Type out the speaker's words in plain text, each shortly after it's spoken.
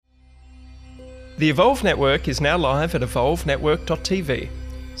The Evolve Network is now live at evolvenetwork.tv.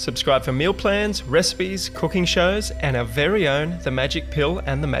 Subscribe for meal plans, recipes, cooking shows, and our very own The Magic Pill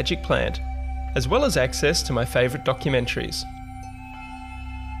and The Magic Plant, as well as access to my favourite documentaries.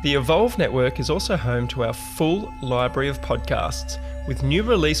 The Evolve Network is also home to our full library of podcasts, with new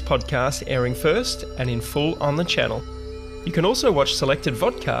release podcasts airing first and in full on the channel. You can also watch selected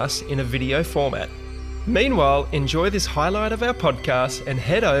vodcasts in a video format. Meanwhile, enjoy this highlight of our podcast and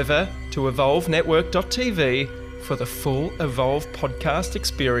head over to evolvenetwork.tv for the full Evolve podcast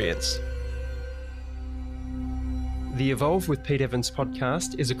experience. The Evolve with Pete Evans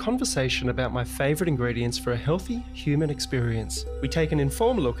podcast is a conversation about my favourite ingredients for a healthy human experience. We take an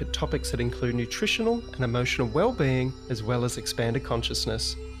informed look at topics that include nutritional and emotional well-being, as well as expanded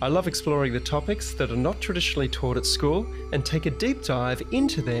consciousness. I love exploring the topics that are not traditionally taught at school and take a deep dive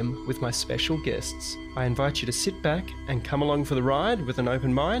into them with my special guests. I invite you to sit back and come along for the ride with an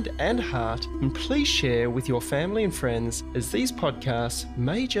open mind and heart, and please share with your family and friends, as these podcasts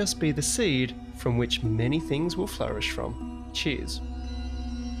may just be the seed from which many things will flourish from. Cheers.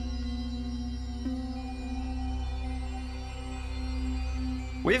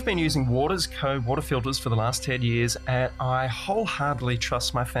 We've been using Waters Co. water filters for the last 10 years, and I wholeheartedly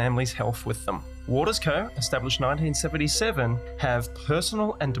trust my family's health with them. Waters Co., established 1977, have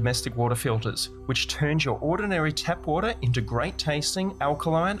personal and domestic water filters, which turns your ordinary tap water into great tasting,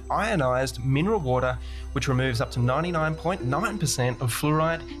 alkaline, ionized mineral water, which removes up to 99.9% of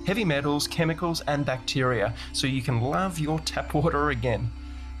fluoride, heavy metals, chemicals, and bacteria, so you can love your tap water again.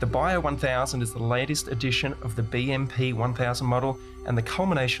 The Bio 1000 is the latest edition of the BMP 1000 model and the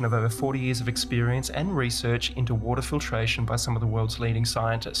culmination of over 40 years of experience and research into water filtration by some of the world's leading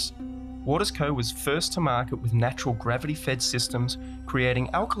scientists. Waters Co. was first to market with natural gravity-fed systems, creating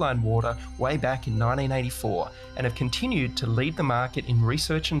alkaline water way back in 1984, and have continued to lead the market in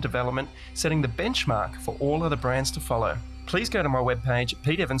research and development, setting the benchmark for all other brands to follow. Please go to my webpage,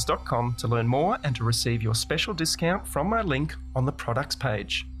 peteevans.com, to learn more and to receive your special discount from my link on the products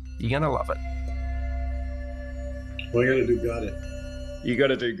page. You're going to love it. Well, you got to do got it. You got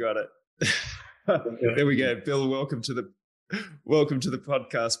to do got it. There we go. Bill, welcome to the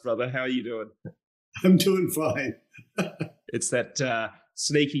podcast, brother. How are you doing? I'm doing fine. It's that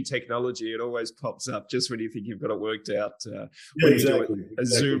sneaky technology. It always pops up just when you think you've got it worked out. When you do a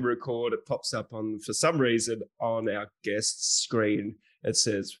Zoom record, it pops up for some reason on our guest's screen. It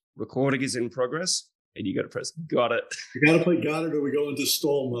says recording is in progress, and you got to press got it. You got to play got it, or we go into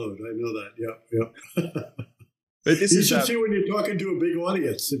stall mode. I know that. Yep. But this you should see when you're talking to a big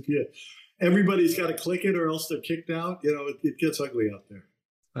audience. Everybody's got to click it, or else they're kicked out. It gets ugly out there.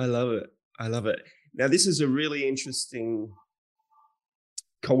 I love it. Now, this is a really interesting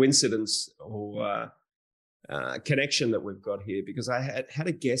coincidence or connection that we've got here, because I had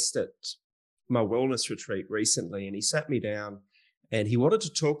a guest at my wellness retreat recently, and he sat me down and he wanted to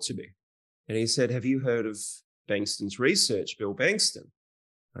talk to me. And he said, "Have you heard of Bankston's research, Bill Bankston?"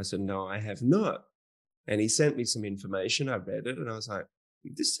 I said, "No, I have not." And he sent me some information. I read it and I was like,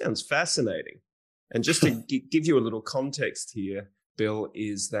 this sounds fascinating. And just to give you a little context here, Bill,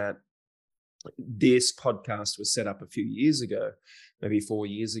 is that this podcast was set up a few years ago, maybe 4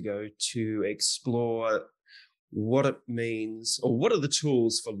 years ago, to explore what it means, or what are the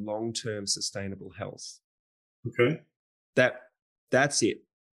tools for long-term sustainable health. Okay. That's it.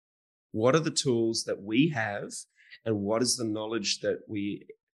 What are the tools that we have, and what is the knowledge that we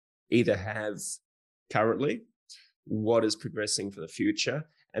either have currently, what is progressing for the future,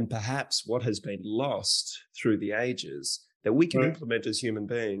 and perhaps what has been lost through the ages that we can implement as human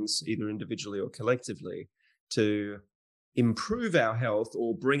beings, either individually or collectively, to improve our health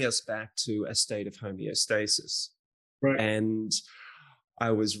or bring us back to a state of homeostasis. Right. And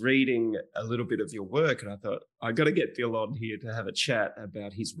I was reading a little bit of your work, and I thought, I got to get Bill on here to have a chat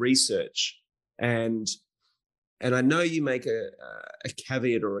about his research. And I know you make a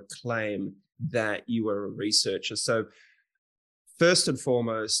caveat or a claim that you are a researcher. So first and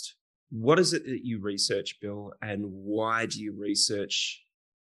foremost, what is it that you research, Bill, and why do you research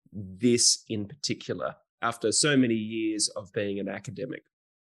this in particular after so many years of being an academic?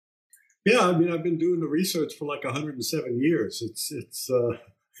 Yeah, I mean, I've been doing the research for like 107 years.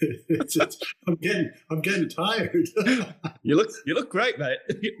 I'm getting tired. You look great, mate.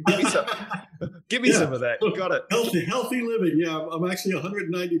 Give me some of that. Got it. Healthy living. Yeah, I'm actually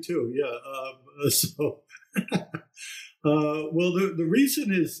 192. Yeah. Well, the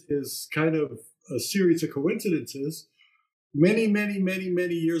reason is kind of a series of coincidences. Many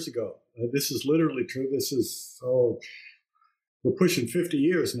years ago. This is literally true. This is we're pushing 50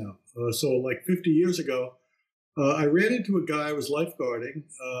 years now. So like 50 years ago, I ran into a guy I was lifeguarding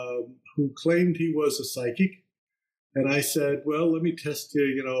who claimed he was a psychic. And I said, well, let me test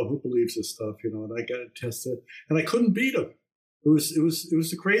you, who believes this stuff, and I got to test it. And I couldn't beat him. It was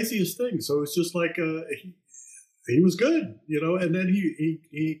the craziest thing. So it was just like, he was good, and then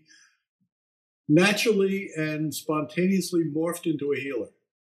he naturally and spontaneously morphed into a healer.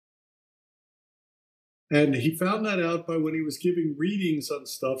 And he found that out by when he was giving readings on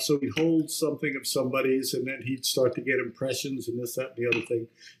stuff. So he'd hold something of somebody's, and then he'd start to get impressions and this, that, and the other thing.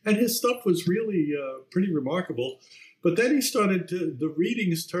 And his stuff was really pretty remarkable. But then the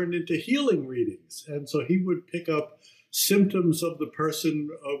readings turned into healing readings. And so he would pick up symptoms of the person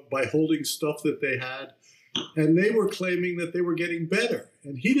by holding stuff that they had. And they were claiming that they were getting better.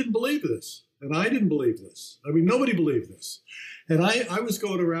 And he didn't believe this. And I didn't believe this. I mean, nobody believed this. And I was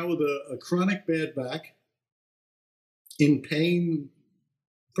going around with a chronic bad back, in pain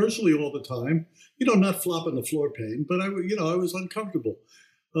virtually all the time, not flop on the floor pain, but I was uncomfortable.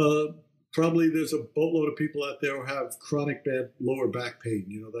 Probably there's a boatload of people out there who have chronic bad lower back pain,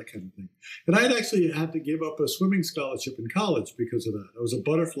 that kind of thing. And I had actually had to give up a swimming scholarship in college because of that. I was a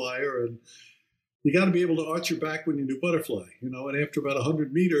butterflyer, and you got to be able to arch your back when you do butterfly, and after about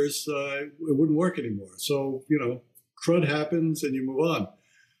 100 meters, it wouldn't work anymore. So, crud happens and you move on.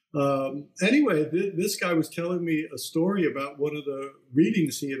 Anyway, this guy was telling me a story about one of the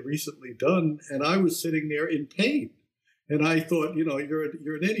readings he had recently done, and I was sitting there in pain. And I thought, you're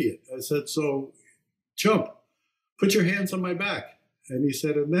an idiot. I said, so, chump, put your hands on my back. And he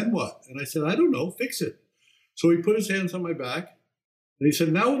said, and then what? And I said, I don't know, fix it. So he put his hands on my back, and he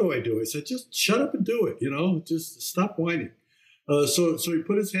said, now what do I do? I said, just shut up and do it, just stop whining. So he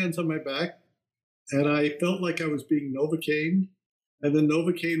put his hands on my back, and I felt like I was being Novocaine. And then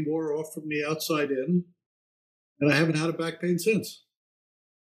Novocaine wore off from the outside in, and I haven't had a back pain since.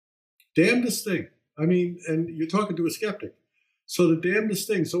 Damnedest thing. I mean, and you're talking to a skeptic. So the damnedest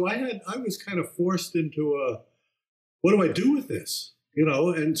thing. So I was kind of forced into what do I do with this?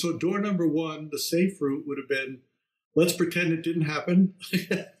 And so door number one, the safe route would have been, let's pretend it didn't happen.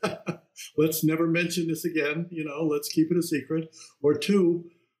 Let's never mention this again. Let's keep it a secret. Or two,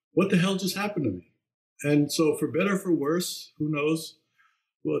 what the hell just happened to me? And so for better or for worse, who knows?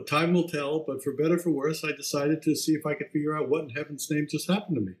 Well, time will tell, but for better or for worse, I decided to see if I could figure out what in heaven's name just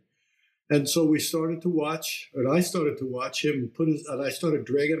happened to me. And so we started to watch, and I started to watch him and I started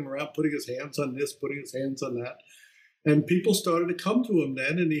dragging him around, putting his hands on this, putting his hands on that. And people started to come to him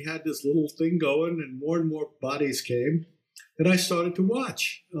then, and he had this little thing going, and more bodies came. And I started to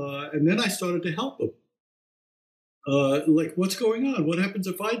watch. And then I started to help him. Like, what's going on? What happens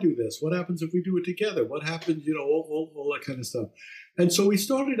if I do this? What happens if we do it together? What happens, all that kind of stuff. And so we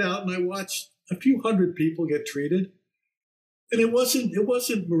started out, and I watched a few hundred people get treated. And it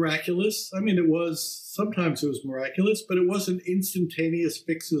wasn't miraculous. I mean, sometimes it was miraculous, but it wasn't instantaneous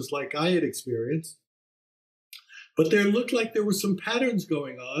fixes like I had experienced. But there looked like there were some patterns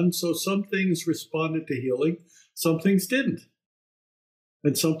going on. So some things responded to healing, some things didn't.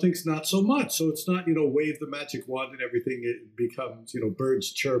 And some things not so much. So it's not, wave the magic wand and everything. It becomes,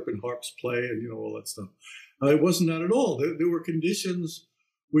 birds chirp and harps play and, all that stuff. It wasn't that at all. There were conditions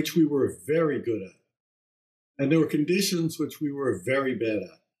which we were very good at. And there were conditions which we were very bad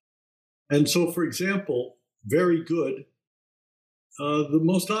at. And so, for example, very good, the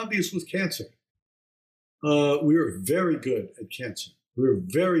most obvious was cancer. We were very good at cancer. We were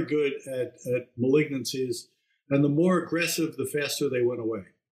very good at malignancies. And the more aggressive, the faster they went away.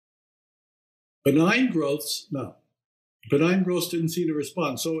 Benign growths, no. Benign growths didn't seem to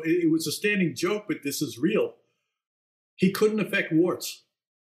respond. So it was a standing joke, but this is real. He couldn't affect warts.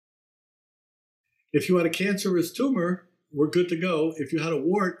 If you had a cancerous tumor, we're good to go. If you had a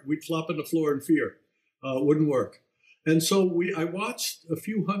wart, we'd flop on the floor in fear. Wouldn't work. And so I watched a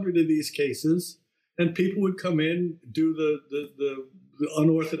few hundred of these cases, and people would come in, do the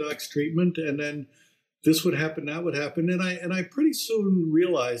unorthodox treatment, and then this would happen, that would happen. And I pretty soon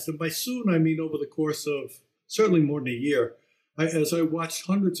realized, and by soon I mean over the course of certainly more than a year, as I watched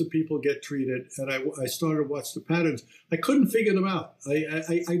hundreds of people get treated and I started to watch the patterns, I couldn't figure them out. I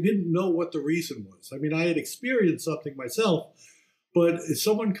didn't know what the reason was. I mean, I had experienced something myself, but if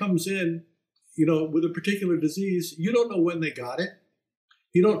someone comes in, with a particular disease, you don't know when they got it.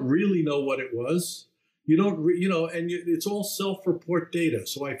 You don't really know what it was. You don't, and it's all self-report data.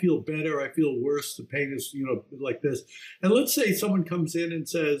 So I feel better, I feel worse, the pain is, like this. And let's say someone comes in and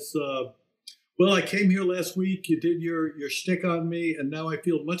says, well, I came here last week, you did your shtick on me, and now I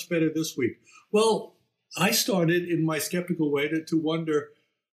feel much better this week. Well, I started in my skeptical way to wonder,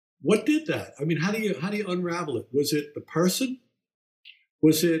 what did that? I mean, how do you unravel it? Was it the person?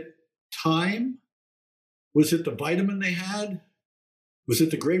 Was it time? Was it the vitamin they had? Was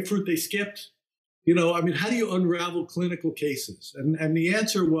it the grapefruit they skipped? You know, I mean, how do you unravel clinical cases? And the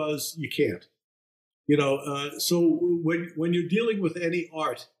answer was you can't. You know, so when you're dealing with any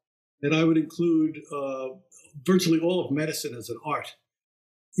art, and I would include virtually all of medicine as an art,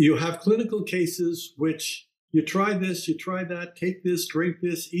 you have clinical cases which you try this, you try that, take this, drink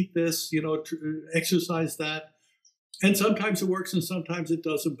this, eat this, you know, exercise that. And sometimes it works and sometimes it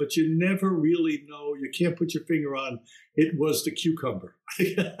doesn't, but you never really know. You can't put your finger on it was the cucumber.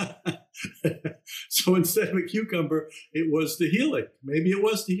 So instead of a cucumber, it was the healing. Maybe it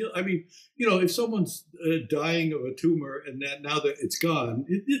was the heal. I mean, you know, if someone's dying of a tumor and that now that it's gone,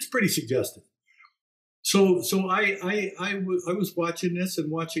 it's pretty suggestive. So I was watching this and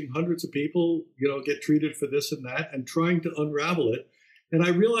watching hundreds of people, you know, get treated for this and that and trying to unravel it. And I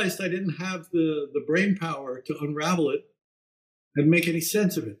realized I didn't have the brain power to unravel it and make any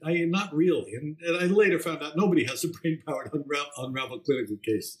sense of it. Not really. And I later found out nobody has the brain power to unravel clinical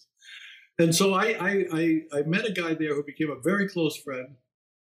cases. And so I met a guy there who became a very close friend,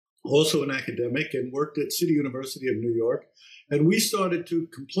 also an academic, and worked at City University of New York. And we started to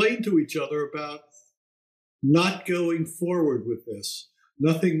complain to each other about not going forward with this.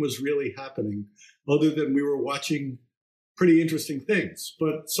 Nothing was really happening other than we were watching pretty interesting things.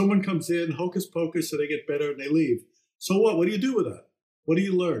 But someone comes in, hocus pocus, and they get better and they leave. So what? What do you do with that? What do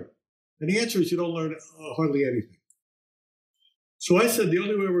you learn? And the answer is you don't learn hardly anything. So I said the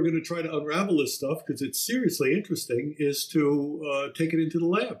only way we're going to try to unravel this stuff, because it's seriously interesting, is to take it into the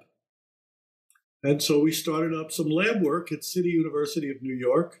lab. And so we started up some lab work at City University of New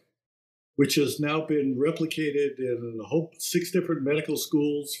York, which has now been replicated in 6 different medical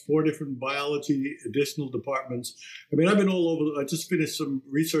schools, 4 different biology additional departments. I mean, I've been all over. I just finished some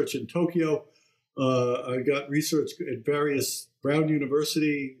research in Tokyo. I got research at Brown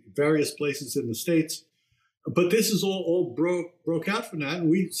University, various places in the States. But this is all broke out from that. And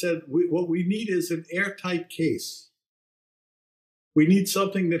we said what we need is an airtight case. We need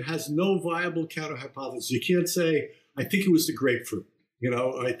something that has no viable counter hypothesis. You can't say, I think it was the grapefruit. You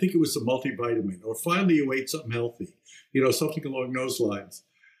know, I think it was the multivitamin, or finally you ate something healthy, you know, something along those lines.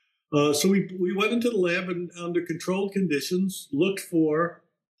 So we went into the lab and under controlled conditions looked for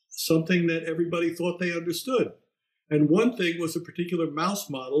something that everybody thought they understood. And one thing was a particular mouse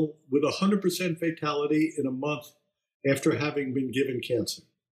model with 100% fatality in a month after having been given cancer.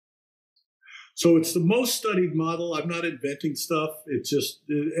 So it's the most studied model. I'm not inventing stuff. It's just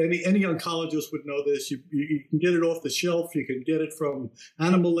any oncologist would know this. You can get it off the shelf. You can get it from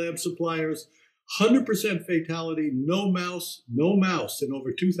animal lab suppliers. 100% fatality, no mouse in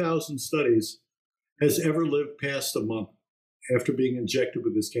over 2,000 studies has ever lived past a month after being injected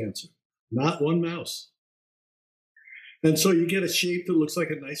with this cancer. Not one mouse. And so you get a shape that looks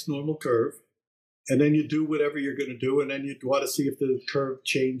like a nice normal curve. And then you do whatever you're going to do, and then you want to see if the curve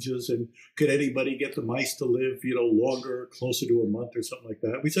changes, and could anybody get the mice to live, you know, longer, closer to a month or something like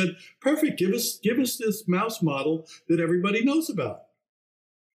that. We said, perfect, give us this mouse model that everybody knows about.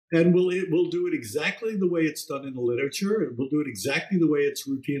 And we'll do it exactly the way it's done in the literature, and we'll do it exactly the way it's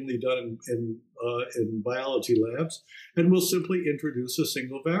routinely done in biology labs, and we'll simply introduce a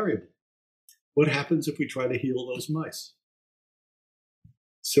single variable. What happens if we try to heal those mice?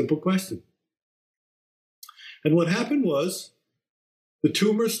 Simple question. And what happened was the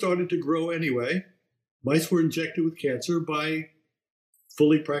tumor started to grow anyway. Mice were injected with cancer by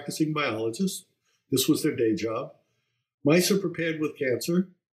fully practicing biologists. This was their day job. Mice are prepared with cancer.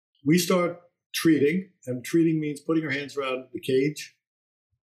 We start treating, and treating means putting our hands around the cage.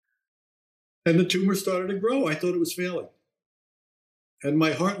 And the tumor started to grow. I thought it was failing. And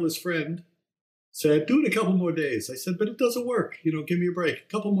my heartless friend said, do it a couple more days. I said, but it doesn't work. You know, give me a break.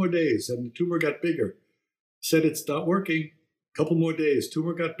 A couple more days. And the tumor got bigger. Said it's not working. Couple more days,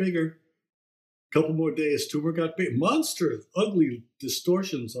 tumor got bigger. Couple more days, tumor got big. Monster, ugly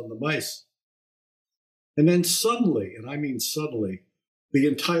distortions on the mice. And then suddenly, and I mean suddenly, the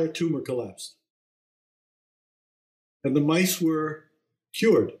entire tumor collapsed. And the mice were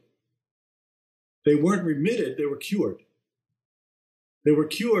cured. They weren't remitted, they were cured. They were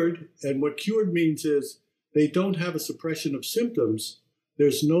cured, and what cured means is they don't have a suppression of symptoms.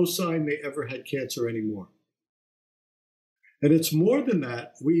 There's no sign they ever had cancer anymore. And it's more than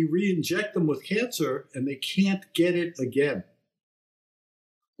that. We re-inject them with cancer, and they can't get it again.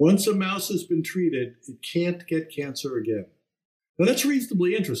 Once a mouse has been treated, it can't get cancer again. Now, that's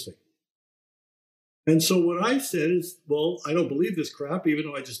reasonably interesting. And so what I said is, well, I don't believe this crap, even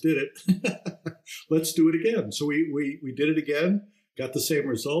though I just did it. Let's do it again. So we did it again, got the same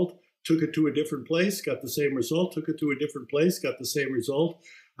result, took it to a different place, got the same result, took it to a different place, got the same result.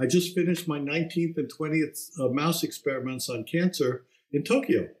 I just finished my 19th and 20th mouse experiments on cancer in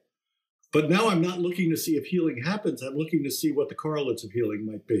Tokyo. But now I'm not looking to see if healing happens. I'm looking to see what the correlates of healing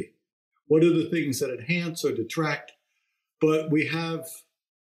might be. What are the things that enhance or detract? But we have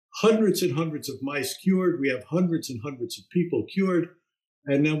hundreds and hundreds of mice cured. We have hundreds and hundreds of people cured.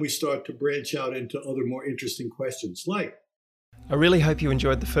 And then we start to branch out into other more interesting questions like, I really hope you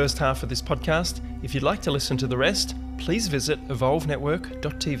enjoyed the first half of this podcast. If you'd like to listen to the rest, please visit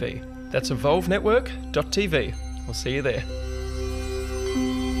evolvenetwork.tv. That's evolvenetwork.tv. We'll see you there.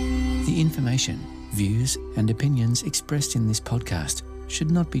 The information, views, and opinions expressed in this podcast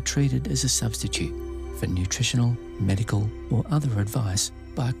should not be treated as a substitute for nutritional, medical, or other advice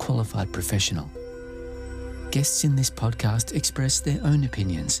by a qualified professional. Guests in this podcast express their own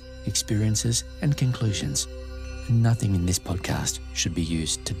opinions, experiences, and conclusions. Nothing in this podcast should be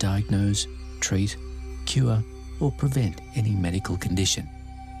used to diagnose, treat, cure, or prevent any medical condition.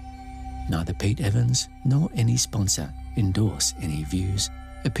 Neither Pete Evans nor any sponsor endorse any views,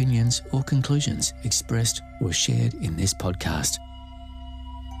 opinions, or conclusions expressed or shared in this podcast.